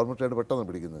 ഈ ഡോർമെറ്ററിയായിട്ട് പെട്ടെന്ന്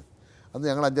പിടിക്കുന്നത്. അന്ന്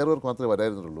ഞങ്ങൾ 5-6 പേർക്ക് മാത്രമേ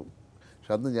വരായിരുന്നുള്ളൂ.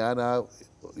 പക്ഷെ അന്ന് ഞാൻ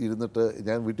ഇരുന്നിട്ട്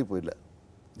ഞാൻ വീട്ടിൽ പോയില്ല.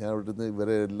 ഞാൻ അവിടെ നിന്ന്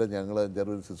ഇവരെ എല്ലാം ഞങ്ങൾ 5-6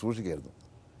 പേര് ശുശ്രൂഷിക്കായിരുന്നു.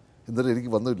 എന്നിട്ട്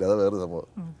എനിക്ക് വന്നില്ല. അത് വേറെ സംഭവം.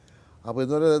 അപ്പോൾ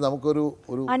ഇതുപോലെ നമുക്കൊരു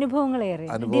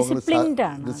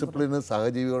ഡിസിപ്ലിന്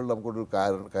സഹജീവികളുടെ നമുക്കൊരു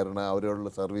കരുണ അവരോടുള്ള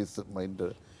സർവീസ് മൈൻഡ്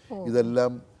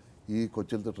ഇതെല്ലാം ഈ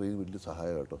കൊച്ചിലത്തെ ട്രെയിൻ വലിയ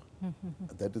സഹായം കേട്ടോ.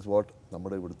 ദാറ്റ് ഈസ് വാട്ട്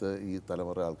നമ്മുടെ ഇവിടുത്തെ ഈ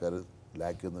തലമുറ ആൾക്കാർ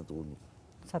ലാക്ക് എന്ന് തോന്നുന്നു.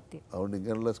 സത്യം. അതുകൊണ്ട്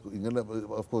ഇങ്ങനെ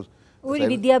ഓഫ്കോഴ്സ് ഒരു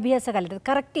വിദ്യാഭ്യാസ കാലത്ത്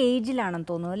കറക്റ്റ് ഏജിലാണെന്ന്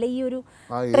തോന്നുന്നു അല്ലേ ഈ ഒരു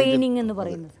ട്രെയിനിങ് എന്ന്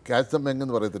പറയുന്നത്. ക്യാച്ച് ദം യങ്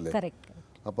എന്ന് പറയത്തില്ലേ?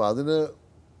 അപ്പോൾ അതിന്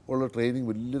ഉള്ള ട്രെയിനിങ്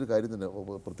വലിയൊരു കാര്യം തന്നെ.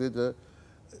 പ്രത്യേകിച്ച്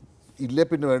ഇല്ലേ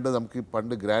പിന്നെ വേണ്ടത് നമുക്ക്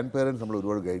പണ്ട് ഗ്രാൻഡ് പേരൻസ് നമ്മൾ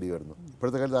ഒരുപാട് ഗൈഡ് ചെയ്യുമായിരുന്നു.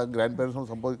 ഇപ്പോഴത്തെ കാലത്ത് ആ ഗ്രാൻഡ് പേരൻസ്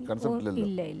സംഭവം കൺസെപ്റ്റ്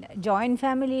ഇല്ല. ജോയിന്റ്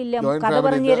ഫാമിലി ഇല്ല, കഥ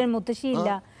പറഞ്ഞു തരാൻ മുത്തശ്ശിയില്ല,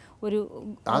 ഒരു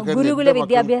ഗുരുകുല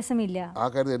വിദ്യാഭ്യാസമില്ല. ആ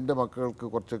കാര്യത്തിൽ എൻ്റെ മക്കൾക്ക്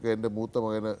കുറച്ചൊക്കെ എൻ്റെ മൂത്ത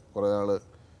മകന് കുറേ നാൾ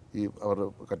ഈ അവർ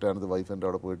കറ്റാനത്ത് വൈഫിൻ്റെ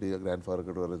അവിടെ പോയിട്ട് ഈ ഗ്രാൻഡ്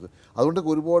ഫാദർക്ക് പറയുന്നത്. അതുകൊണ്ട്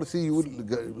ഒരുപാട്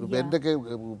എൻ്റെയൊക്കെ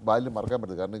ബാല്യം മറക്കാൻ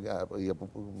പറ്റില്ല. കാരണം ഈ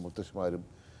മുത്തശ്ശിമാരും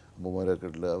അമ്മമാരൊക്കെ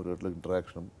ഉള്ള അവരുമായിട്ടുള്ള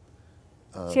ഇൻട്രാക്ഷനും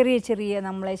ചെറിയ ചെറിയ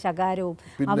നമ്മളെ ശകാരവും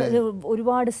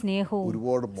ഒരുപാട് സ്നേഹവും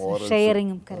ഒരുപാട്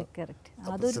ഷെയറിങ്ങും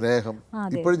സ്നേഹം.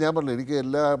 ഇപ്പോഴും ഞാൻ പറഞ്ഞു എനിക്ക്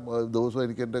എല്ലാ ദിവസവും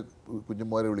എനിക്ക് എൻ്റെ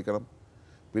കുഞ്ഞുമാരെ വിളിക്കണം.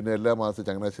 പിന്നെ എല്ലാ മാസവും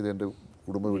ചങ്ങനാശ്ശേരി എൻ്റെ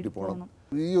കുടുംബ വീട്ടിൽ പോകണം.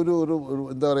 ഈ ഒരു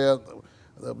എന്താ പറയുക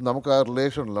നമുക്ക് ആ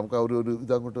റിലേഷൻ ഉണ്ടല്ലോ, നമുക്ക് ആ ഒരു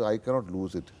ഇതങ്ങോട്ട് ഐ കനോട്ട്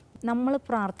ലൂസ് ഇറ്റ്. നമ്മൾ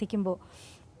പ്രാർത്ഥിക്കുമ്പോൾ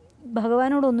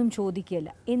ഭഗവാനോടൊന്നും ചോദിക്കുകയല്ല,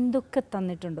 എന്തൊക്കെ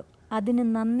തന്നിട്ടുണ്ടോ അതിന്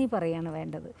നന്ദി പറയാണ്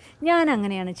വേണ്ടത്. ഞാൻ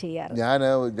അങ്ങനെയാണ് ചെയ്യാറ്.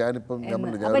 ഞാനിപ്പം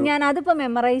ഞാൻ അതിപ്പോൾ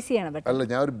മെമ്മറൈസ് ചെയ്യണം. അല്ല,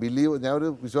 ഞാനൊരു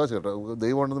വിശ്വാസി കേട്ടോ,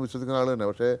 ദൈവം ഉണ്ടെന്ന് വിശ്വസിക്കുന്ന ആൾ തന്നെ.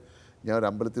 പക്ഷേ ഞാൻ ഒരു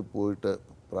അമ്പലത്തിൽ പോയിട്ട്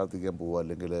പ്രാർത്ഥിക്കാൻ പോവുക,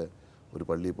 അല്ലെങ്കിൽ ഒരു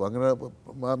പള്ളിയിൽ പോകുക, അങ്ങനെ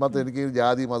മാത്രം എനിക്ക്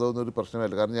ജാതി മതമൊന്നും ഒരു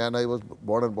പ്രശ്നമല്ല. കാരണം ഞാൻ I was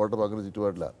born and brought up അങ്ങനെ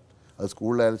ചുറ്റുപാടില്ല. അത്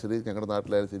സ്കൂളിലായാലും ശരി, ഞങ്ങളുടെ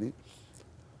നാട്ടിലായാലും ശരി.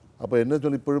 അപ്പോൾ എന്നെ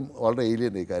വെച്ചാൽ ഇപ്പോഴും വളരെ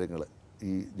ഏലിയൻ ഈ കാര്യങ്ങൾ,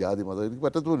 ഈ ജാതി മതം എനിക്ക്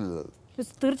പറ്റത്തുമില്ല.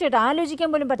 തീർച്ചയായിട്ടും ആലോചിക്കാൻ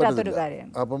പോലും പറ്റാത്തൊരു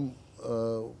കാര്യമാണ്. അപ്പം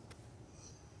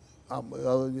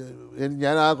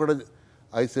ഞാൻ ആ കൂടെ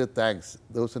ഐ സേ താങ്ക്സ്.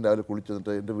 ദിവസം രാവിലെ കുളിച്ച്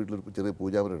വന്നിട്ട് എൻ്റെ വീട്ടിലൊരു ചെറിയ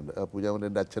പൂജാമുറിയുണ്ട്. ആ പൂജാമുറി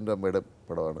എൻ്റെ അച്ഛൻ്റെ അമ്മയുടെ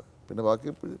പടമാണ്. പിന്നെ ബാക്കി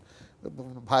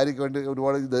ഭാര്യയ്ക്ക് വേണ്ടി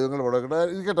ഒരുപാട് ദൈവങ്ങളുടെ പടമൊക്കെ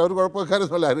ഇരിക്കട്ടെ, ഒരു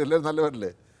കുഴപ്പക്കാരൊന്നുമല്ല, ആരും എല്ലാവരും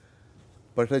നല്ലവരല്ലേ.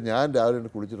 പക്ഷേ ഞാൻ രാവിലെ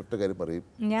കുളിച്ചിട്ട് ഒറ്റ കാര്യം പറയും,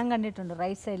 ഞാൻ കണ്ടിട്ടുണ്ട്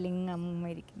റൈറ്റ് സൈഡിൽ അമ്മ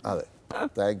ഇരിക്കും. അതെ,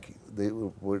 താങ്ക് യു.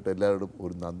 ദൈവം പോയിട്ട് എല്ലാവരോടും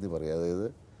ഒരു നന്ദി പറയും. അതായത്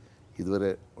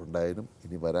ഇതുവരെ ഉണ്ടായതിനും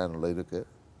ഇനി വരാനുള്ളതിനൊക്കെ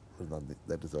ഒരു നന്ദി.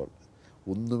 That is all.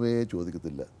 ഒന്നുമേ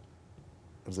ചോദിക്കത്തില്ല,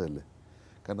 മനസ്സിലല്ലേ?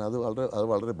 കാരണം അത്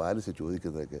വളരെ ബാലിച്ച്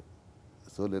ചോദിക്കുന്നതൊക്കെ.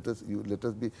 സോ ലെറ്റസ്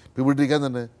ബി പിടിക്കാൻ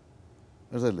തന്നെ,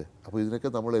 മനസ്സിലല്ലേ? അപ്പോൾ ഇതിനൊക്കെ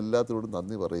നമ്മൾ എല്ലാത്തിനോടും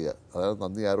നന്ദി പറയുക. അതാണ്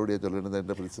നന്ദി ആരോട് ഞാൻ ചൊല്ലേണ്ടത്.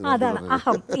 എൻ്റെ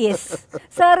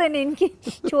സാർ എനിക്ക്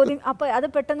ചോദ്യം അപ്പോൾ അത്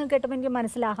പെട്ടെന്ന് കേട്ടപ്പോൾ എനിക്ക്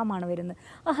മനസ്സിലാഹമാണ് വരുന്നത്.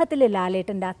 അഹത്തിലെ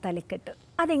ലാലേട്ടൻ്റെ ആ തലക്കെട്ട്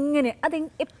അതെങ്ങനെ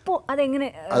അതെങ്ങനെ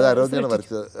അത് അരോധ്യയാണ്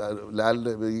വരച്ചത്.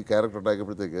 ലാലിൻ്റെ ഈ ക്യാരക്ടർ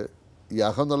ഉണ്ടാക്കിയപ്പോഴത്തേക്ക് ഈ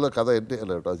അഹം എന്നുള്ള കഥ എൻ്റെ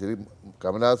അല്ല കേട്ടോ, ശരി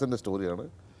കമലഹാസൻ്റെ സ്റ്റോറിയാണ്.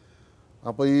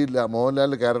 അപ്പോൾ ഈ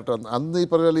മോഹൻലാലിൻ്റെ ക്യാരക്ടർ അന്ന് ഈ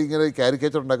പറഞ്ഞ പോലെ ഇങ്ങനെ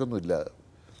കാരിക്കേച്ചർ ഉണ്ടാക്കൊന്നുമില്ല.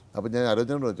 അപ്പോൾ ഞാൻ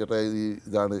അരോധ്യനോട് വെച്ചേട്ടാ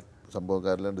ഇതാണ് സംഭവം.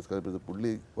 കാരണം ഡിസ്കസ് ചെയ്ത്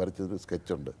പുള്ളി വരച്ചൊരു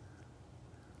സ്കെച്ചുണ്ട്,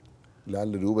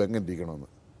 ലാലിൻ്റെ രൂപം എങ്ങനെ ഇരിക്കണമെന്ന്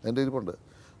എൻ്റെ ഇരിപ്പുണ്ട്.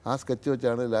 ആ സ്കെച്ച്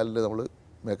വെച്ചാണ് ലാലിൻ്റെ നമ്മൾ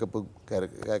മേക്കപ്പും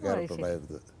ക്യാരക്ടർ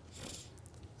ഉണ്ടായിരുന്നത്.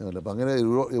 അപ്പം അങ്ങനെ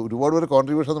ഒരുപാട് പേര്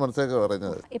കോൺട്രിബ്യൂഷൻ മനസ്സിലാക്കി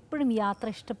പറയുന്നത്. എപ്പോഴും യാത്ര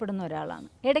ഇഷ്ടപ്പെടുന്ന ഒരാളാണ്.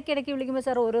 ഇടയ്ക്കിടയ്ക്ക് വിളിക്കുമ്പോൾ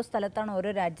സാർ ഓരോ സ്ഥലത്താണ്, ഓരോ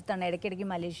രാജ്യത്താണ്. ഇടയ്ക്കിടയ്ക്ക്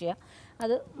മലേഷ്യ,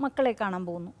 അത് മക്കളെ കാണാൻ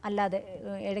പോകുന്നു. അല്ലാതെ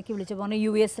ഇടയ്ക്ക് വിളിച്ച് പോകുന്നത്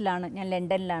US ഞാൻ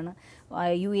ലണ്ടനിലാണ്,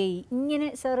 UAE, ഇങ്ങനെ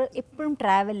സാറ് എപ്പോഴും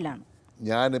ട്രാവലിലാണ്.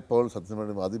 ഞാനിപ്പോൾ സത്യം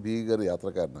പറഞ്ഞാൽ അതിഭീകര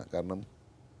യാത്രക്കാരനാണ്. കാരണം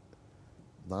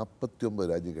 49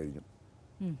 രാജ്യം കഴിഞ്ഞു.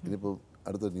 ഇനിയിപ്പോൾ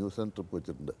അടുത്ത ന്യൂസിലാൻഡ് ട്രിപ്പ്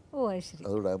വെച്ചിട്ടുണ്ട്.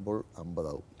 അതോടാകുമ്പോൾ 50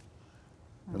 ആവും.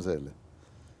 മനസ്സിലായില്ലേ?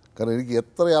 കാരണം എനിക്ക്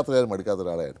എത്ര യാത്ര ചെയ്യാൻ മടുക്കാത്ത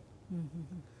ഒരാളായിരുന്നു.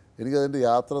 എനിക്കതിൻ്റെ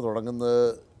യാത്ര തുടങ്ങുന്നത്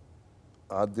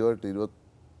ആദ്യമായിട്ട്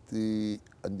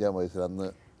 25-ാം വയസ്സിൽ. അന്ന്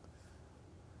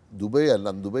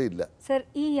ദുബൈ ഇല്ല. സർ,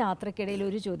 ഈ യാത്രക്കിടയിൽ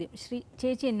ഒരു ചോദ്യം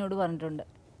ചേച്ചി എന്നോട് പറഞ്ഞിട്ടുണ്ട്.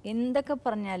 എന്തൊക്കെ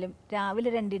പറഞ്ഞാലും രാവിലെ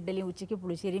 2 ഇഡ്ഡലിയും ഉച്ചയ്ക്ക്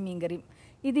പുളിശ്ശേരി മീൻകറിയും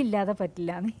ഇതില്ലാതെ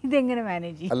പറ്റില്ല. ഇതെങ്ങനെ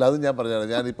മാനേജ് ചെയ്യും? അല്ല, അത് ഞാൻ പറഞ്ഞാൽ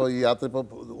ഞാനിപ്പോൾ ഈ യാത്ര ഇപ്പോൾ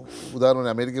ഉദാഹരണം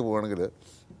അമേരിക്ക പോവുകയാണെങ്കിൽ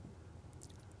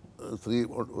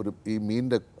ഈ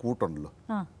മീനിൻ്റെ കൂട്ടുണ്ടല്ലോ,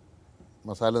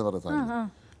 മസാല എന്ന് പറയുന്ന സാധനം,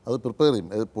 അത് പ്രിപ്പയർ ചെയ്യും.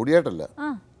 അത് പൊടിയായിട്ടല്ല,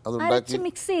 അത് ഉണ്ടാക്കി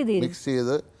മിക്സ്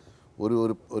ചെയ്ത്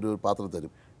ഒരു പാത്രം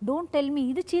തരും.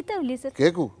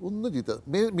 കേക്കൂ, ഒന്നും ചീത്ത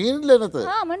മീനില്ല അതിനകത്ത്.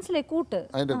 മനസ്സിലായി, കൂട്ട്,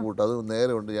 അതിൻ്റെ കൂട്ട്. അത്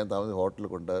നേരെ കൊണ്ട് ഞാൻ താമസിച്ച ഹോട്ടലിൽ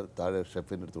കൊണ്ട് താഴെ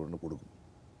ഷെഫിൻ്റെ അടുത്ത് കൊണ്ട് കൊടുക്കും.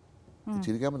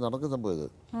 ചിരിക്കാൻ നടക്കുന്ന സംഭവം ഇത്.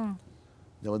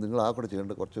 ഞാൻ നിങ്ങൾ ആ കൂടെ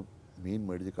ചെയ്യേണ്ട കുറച്ച് മീൻ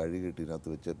മേടിച്ച് കഴുകിയിട്ട് ഇതിനകത്ത്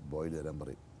വെച്ച് ബോയിൽ തരാൻ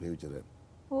പറയും, വേവിച്ച് തരാൻ.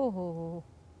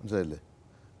 മനസ്സിലായില്ലേ?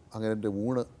 അങ്ങനെ എൻ്റെ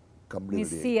ഊണ്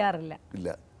കംപ്ലീറ്റ് ചെയ്യാറില്ല. ഇല്ല.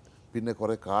 പിന്നെ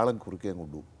കുറേ കാളൻ കുറുക്കാൻ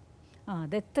കൊണ്ടുപോകും,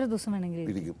 എത്ര ദിവസം വേണമെങ്കിലും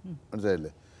ഇരിക്കും.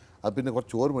 മനസ്സിലായില്ലേ? അത് പിന്നെ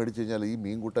കുറച്ച് ചോറ് മേടിച്ച് കഴിഞ്ഞാൽ ഈ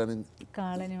മീൻ കൂട്ടാനും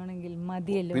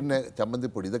പിന്നെ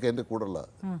ചമ്മന്തിപ്പൊടി, ഇതൊക്കെ എൻ്റെ കൂടെയുള്ള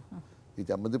ഈ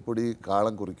ചമ്മന്തിപ്പൊടി,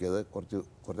 കാളം കുറിക്കിയത്, കുറച്ച്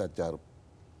അച്ചാറും,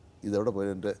 ഇതെവിടെ പോയി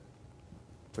എൻ്റെ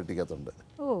പെട്ടിക്കകത്തുണ്ട്.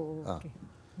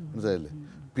 മനസ്സിലായില്ലേ?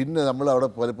 പിന്നെ നമ്മൾ അവിടെ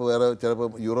പലപ്പോൾ വേറെ ചിലപ്പോൾ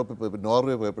യൂറോപ്പിൽ പോയപ്പോൾ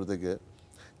നോർവേ പോയപ്പോഴത്തേക്ക്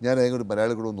ഞാൻ അതിനൊരു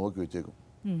മലയാളി കൂടെ നോക്കി വെച്ചേക്കും.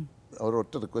 അവർ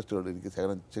ഒറ്റ റിക്വസ്റ്റ് ഉണ്ട്, എനിക്ക്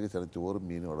ഉച്ചയ്ക്ക് ചോറും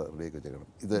മീനും അവിടെ റെഡിയാക്കി വെച്ചേക്കണം,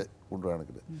 ഇത്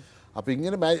കൊണ്ടുപോകണമെങ്കിൽ. അപ്പോൾ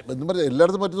ഇങ്ങനെ എന്ന് പറഞ്ഞാൽ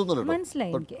എല്ലായിടത്തും പറ്റുന്നില്ല.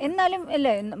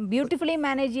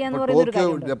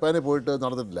 ജപ്പാനിൽ പോയിട്ട്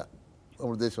നടന്നിട്ടില്ല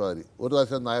നമ്മൾ ദേശവാരി. ഒരു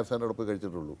പ്രാവശ്യം നായർ സാറിൻ്റെ പോയി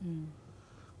കഴിച്ചിട്ടുള്ളൂ.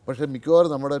 പക്ഷേ മിക്കവാറും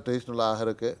നമ്മുടെ ടേസ്റ്റിനുള്ള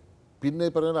ആഹാരമൊക്കെ പിന്നെ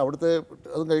ഈ പറഞ്ഞാൽ അവിടുത്തെ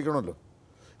അതും കഴിക്കണമല്ലോ.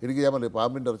 എനിക്ക് ഞാൻ പറഞ്ഞില്ല,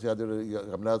 പാമ്പിൻ്റെ ഇറച്ചി ആദ്യം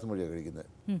കമലഹാസൻ വഴിയാണ് കഴിക്കുന്നത്.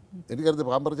 എനിക്കറിയത്തില്ല,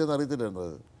 പാമ്പിറച്ചിയെന്ന് അറിയത്തില്ലായിരുന്നു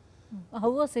അത്.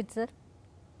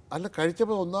 അല്ല,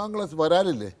 കഴിച്ചപ്പോൾ 1-ാം ക്ലാസ്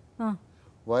വരാലില്ലേ,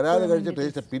 വരാൽ കഴിച്ച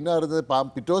ടേസ്റ്റ്. പിന്നെ അറിഞ്ഞത്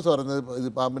പിറ്റേ ദിവസം പറയുന്നത് ഇത്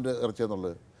പാമ്പിൻ്റെ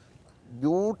ഇറച്ചിയെന്നുള്ളത്.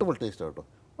 ബ്യൂട്ടിഫുൾ ടേസ്റ്റ് കേട്ടോ.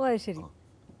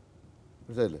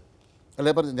 മനസ്സിലായില്ലേ?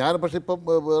 അല്ലേ പറഞ്ഞു ഞാൻ. പക്ഷേ ഇപ്പം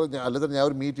അല്ലാതെ ഞാൻ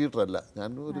ഒരു മീറ്റ് ഈറ്റർ അല്ല, ഞാൻ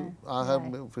ഒരു ആഹാരം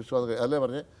ഫിഷ് അല്ലേ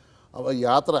പറഞ്ഞേ. അപ്പോൾ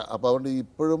യാത്ര, അപ്പോൾ അതുകൊണ്ട്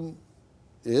ഇപ്പോഴും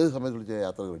ഏത് സമയത്ത് വിളിച്ചാൽ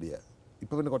യാത്ര റെഡിയാണ്.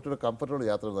 ഇപ്പം പിന്നെ കുറച്ചുകൂടെ കംഫർട്ടബിൾ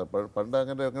യാത്ര. പണ്ട്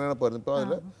എങ്ങനെയാണ് പോരുന്നത്, ഇപ്പോൾ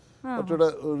അതിൽ കുറച്ചുകൂടെ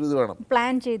ഒരു ഇത് വേണം,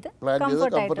 പ്ലാൻ ചെയ്ത്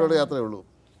കംഫർട്ടബിൾ യാത്രയേ ഉള്ളൂ.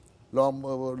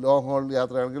 ലോങ് ഹോൾ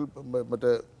യാത്രയാണെങ്കിൽ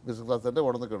മറ്റേ ബിസിനസ് ക്ലാസ് തന്നെ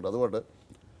ഉടനൊക്കെ ഉണ്ട്. അതുകൊണ്ട്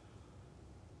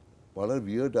വളരെ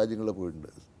വിയേർഡ് രാജ്യങ്ങളിൽ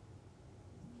പോയിട്ടുണ്ട്.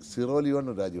 സിറോ ലിയോൺ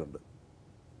ഒരു രാജ്യമുണ്ട്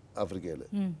ആഫ്രിക്കയിൽ.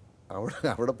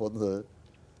 അവിടെ പോകുന്നത്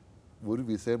ഒരു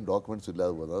വിസയും ഡോക്യുമെൻറ്റ്സ്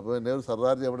ഇല്ലാതെ പോകുന്നത്. അപ്പോൾ എന്നെ ഒരു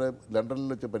സർദാർജി അവിടെ ലണ്ടനിൽ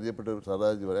വെച്ച് പരിചയപ്പെട്ട ഒരു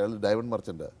സർദാർജി, അയാൾ ഡയമണ്ട്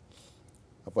മർച്ചൻ്റാണ്.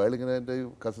 അപ്പോൾ അയാളിങ്ങനെ എൻ്റെ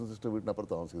കസിൻ സിസ്റ്റർ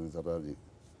വീട്ടിനപ്പുറത്ത് താമസിക്കുന്നത് സർദാർജി.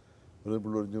 ഒരു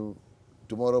പുള്ളി പറഞ്ഞു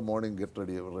ടുമോറോ മോർണിംഗ് ഗെറ്റ്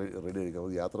റെഡി ആയിരിക്കാം,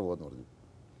 അത് യാത്ര പോകാമെന്ന് പറഞ്ഞു.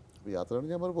 അപ്പോൾ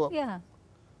യാത്രയാണെങ്കിൽ ഞാൻ പോകാം.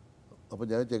 അപ്പോൾ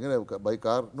ഞാൻ എങ്ങനെ by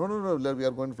car? No V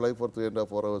are going fly four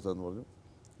 3.5-4 hours എന്ന് പറഞ്ഞു.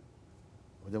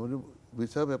 അപ്പോൾ ഞാൻ പറഞ്ഞു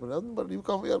വിസ പേപ്പർ അതൊന്നും പറഞ്ഞു,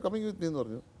 you are coming with me എന്ന്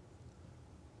പറഞ്ഞു.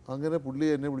 അങ്ങനെ പുള്ളി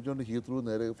എന്നെ വിളിച്ചുകൊണ്ട് ഹീത്രൂ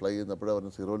നേരെ ഫ്ലൈ ചെയ്യുന്ന അപ്പോഴാണ്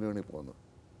പറഞ്ഞ് സിറോലിയോണിൽ പോകുന്നത്.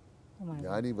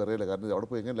 ഞാനീ പറയില്ല, കാരണം അവിടെ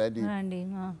പോയി എങ്ങനെ ലാൻഡ്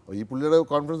ചെയ്യും. അപ്പോൾ ഈ പുള്ളിയുടെ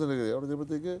കോൺഫിഡൻസ് ഉണ്ട്. അവിടെ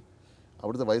ചെല്ലുമ്പോഴത്തേക്ക്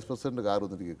അവിടുത്തെ വൈസ് പ്രസിഡന്റ് കാർ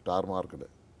വന്നിരിക്കും ടാർ മാർക്കിൽ,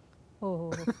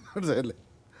 മനസ്സിലല്ലേ.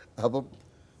 അപ്പം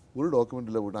ഒരു ഡോക്യുമെൻ്റ്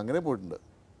ഇല്ല, പോയിട്ട് അങ്ങനെ പോയിട്ടുണ്ട്.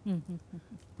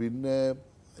 പിന്നെ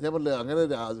ഞാൻ പറഞ്ഞില്ലേ അങ്ങനെ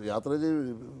യാത്ര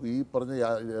ചെയ്ത് ഈ പറഞ്ഞ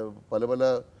പല പല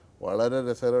വളരെ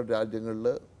രസകരമായ രാജ്യങ്ങളിൽ,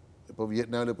 ഇപ്പോൾ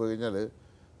വിയറ്റ്നാമിൽ പോയി കഴിഞ്ഞാൽ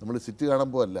നമ്മൾ സിറ്റി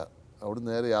കാണുമ്പോൾ അല്ല, അവിടെ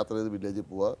നേരെ യാത്ര ചെയ്ത് വില്ലേജിൽ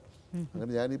പോവുക.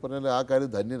 അങ്ങനെ ഞാൻ ഈ പറഞ്ഞ ആ കാര്യം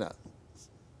ധന്യനാണ്,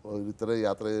 ഇത്ര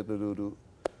യാത്ര ചെയ്തിട്ടൊരു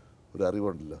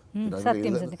അറിവുണ്ടല്ലോ.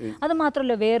 അത്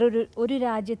മാത്രമല്ല വേറൊരു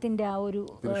രാജ്യത്തിന്റെ ആ ഒരു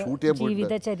കിർഗിസ്ഥാൻ ഷൂട്ട് ചെയ്യാൻ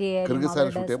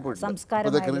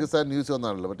പോയിട്ടുണ്ട്. കിർഗിസ്ഥാൻ ന്യൂസ്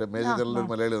വന്നാണല്ലോ, മറ്റേ മേജർ ജനറൽ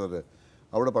മലയാളി എന്ന്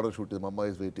അവിടെ പടം ഷൂട്ട് ചെയ്ത് മമ്മ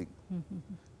ഈസ് വെയിറ്റിംഗ്.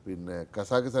 പിന്നെ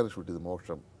കസാഖിസ്ഥാൻ ഷൂട്ട് ചെയ്ത്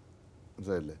മോക്ഷം,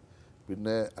 മനസ്സിലായില്ലേ.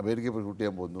 പിന്നെ അമേരിക്കയിൽ പോയി ഷൂട്ട്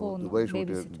ചെയ്യാൻ പോകുന്നു, ദുബായ് ഷൂട്ട്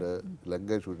ചെയ്തിട്ടുണ്ട്,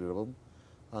 ലങ്ക ഷൂട്ട് ചെയ്തു. അപ്പം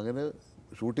അങ്ങനെ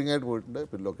ഷൂട്ടിങ്ങായിട്ട് പോയിട്ടുണ്ട്,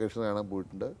 പിന്നെ ലൊക്കേഷൻ കാണാൻ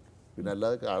പോയിട്ടുണ്ട്, പിന്നെ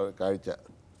അല്ലാതെ കാഴ്ച.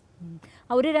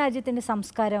 ഒരു രാജ്യത്തിന്റെ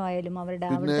സംസ്കാരമായാലും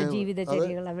അവിടുത്തെ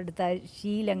ജീവിതചര്യകൾ, അവിടുത്തെ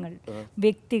ശീലങ്ങൾ,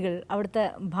 വ്യക്തികൾ, അവിടുത്തെ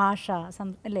ഭാഷ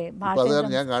അല്ലേ.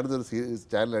 ഞാൻ കാണുന്ന ഒരു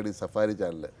ചാനലാണ് ഈ സഫാരി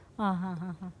ചാനൽ.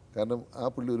 കാരണം ആ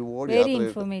പുള്ളി ഒരുപാട്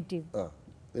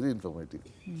വെരി ഇൻഫോർമേറ്റീവ്.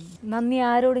 നന്ദി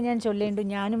ആരോട് ഞാൻ ചൊല്ലേണ്ടു,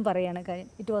 ഞാനും പറയാണ് കാര്യം.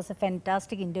 It was A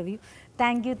fantastic interview.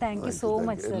 Thank you so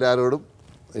much. എല്ലാവരോടും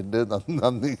എൻ്റെ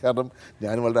നന്ദി. കാരണം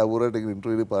ഞാൻ വളരെ അപൂർവമായിട്ട്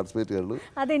ഇന്റർവ്യൂവിൽ പാർട്ടിസിപ്പേറ്റ് ചെയ്യുള്ളൂ.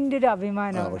 അതെൻ്റെ ഒരു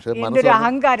അഭിമാനമാണ്, എൻ്റെ ഒരു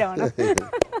അഹങ്കാരമാണ്.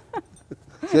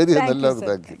 ശരി, എല്ലാവർക്കും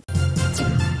താങ്ക് യു.